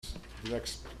The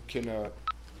next Kinnah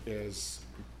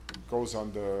goes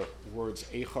on the words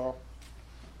Eicha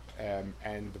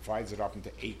and divides it up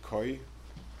into eight koi.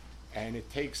 And it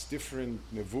takes different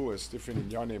nevuas, different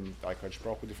inyanim, like Hagashmi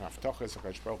Baruch Hu, different aftachas, like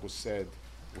Hagashmi Baruch Hu said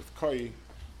with koi,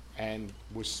 and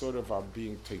we're sort of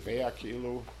being teveya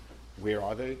ki'ilu. Where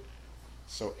are they?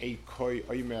 So eight koi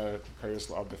oimer kairos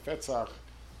la'ab befetzach,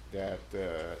 that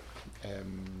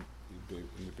in the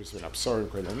Brisbane Absor,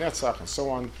 koi le'netzach, and so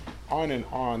on and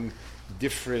on,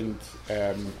 different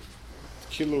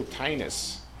kilo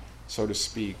tainis, so to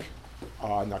speak,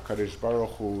 on HaKadosh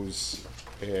Baruch Hu's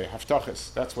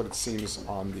haftachas. That's what it seems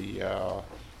on the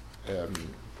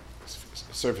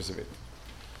surface of it.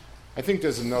 I think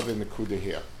there's another nekuda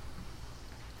here.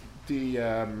 The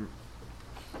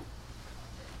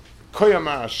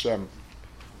Koyama Hashem,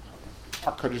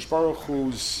 HaKadosh Baruch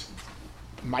Hu's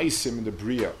maisim in the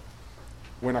Bria,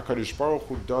 when HaKadosh Baruch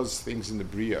Hu does things in the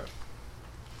Bria,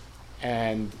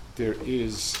 and there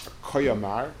is a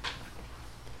Koyamar,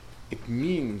 it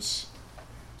means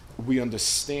we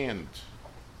understand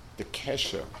the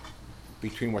kesha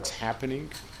between what's happening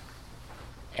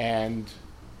and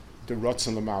the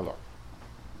Ratzon Lamala.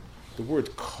 The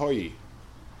word koi,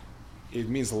 it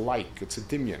means like, it's a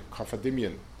dimyan, Chaf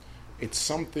Hadimyon. It's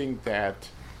something that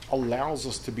allows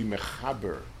us to be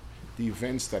mechaber the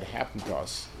events that happen to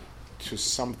us to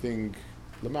something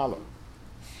Lamala.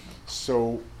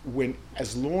 So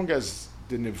as long as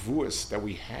the nevuas that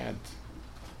we had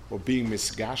were being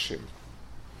misgashim,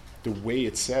 the way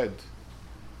it said,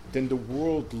 then the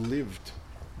world lived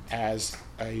as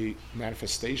a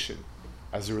manifestation,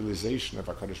 as a realization of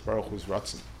HaKadosh Baruch Hu's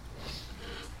Ratzon.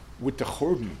 With the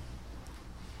Churban,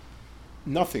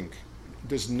 nothing.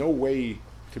 There's no way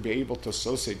to be able to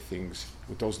associate things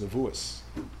with those nevuas.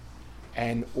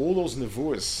 And all those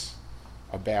nevuas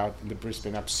about the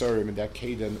Brisbane Absurim and that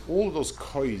Keda and all those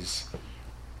kois,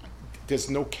 there's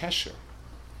no kesher.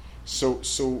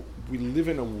 So we live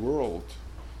in a world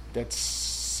that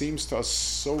seems to us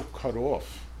so cut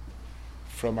off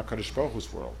from HaKadosh Baruch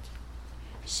Hu's world.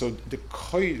 So the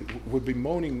koi would be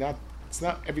moaning, it's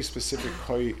not every specific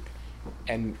koi,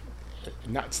 and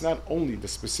it's not only the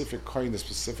specific koi and the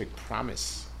specific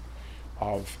promise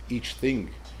of each thing,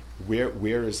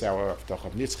 where is our Avtach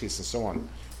of Nitzchis and so on,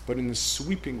 but in a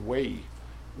sweeping way,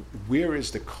 where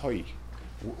is the koi?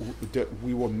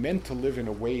 We were meant to live in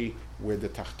a way where the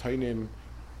Tachtonim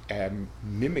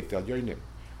mimic the Alyonim,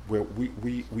 where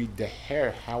we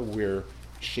deher how we're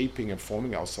shaping and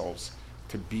forming ourselves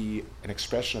to be an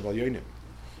expression of Alyonim.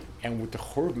 And with the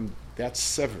Churban, that's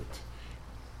severed.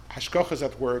 Hashgacha is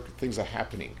at work, things are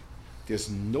happening. There's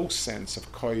no sense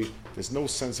of koi, there's no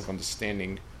sense of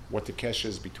understanding what the kesha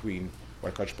is between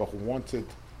what HaKadosh Baruch Hu wanted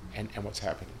and what's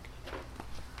happening.